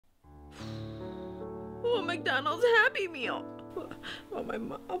a McDonald's Happy Meal. Oh, my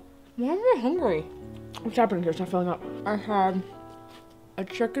mom. Why am I hungry? What's happening here? It's not filling up. I had a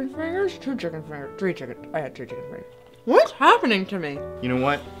chicken fingers, 2 chicken fingers, 3 chicken. I had 3 chicken fingers. What's happening to me? You know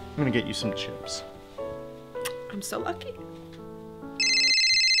what? I'm gonna get you some chips. I'm so lucky.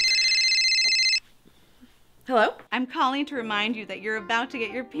 Hello? I'm calling to remind you that you're about to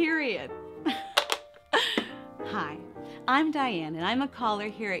get your period. Hi, I'm Diane, and I'm a caller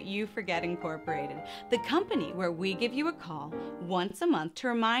here at You Forget Incorporated, the company where we give you a call once a month to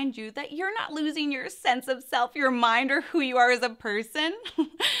remind you that you're not losing your sense of self, your mind, or who you are as a person.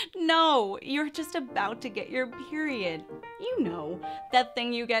 No, you're just about to get your period. You know, that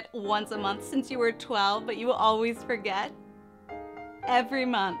thing you get once a month since you were 12, but you will always forget. Every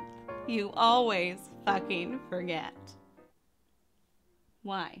month, you always fucking forget.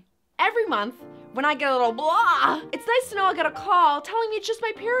 Why? Every month, when I get a little blah, it's nice to know I got a call telling me it's just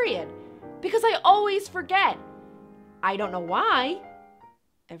my period. Because I always forget. I don't know why.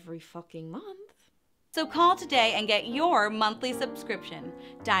 Every fucking month. So call today and get your monthly subscription.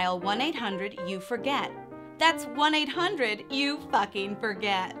 Dial 1-800-YOU-FORGET. That's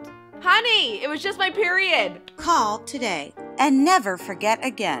 1-800-YOU-FUCKING-FORGET. Honey, it was just my period. Call today and never forget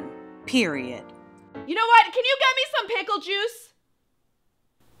again. Period. You know what? Can you get me some pickle juice?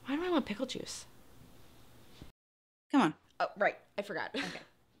 Why do I want pickle juice? Come on. Oh, right. I forgot. Okay.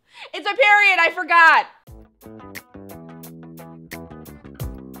 It's my period. I forgot.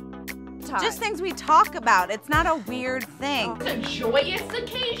 Just things we talk about. It's not a weird thing. It's a joyous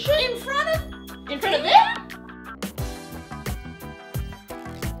occasion in front of him.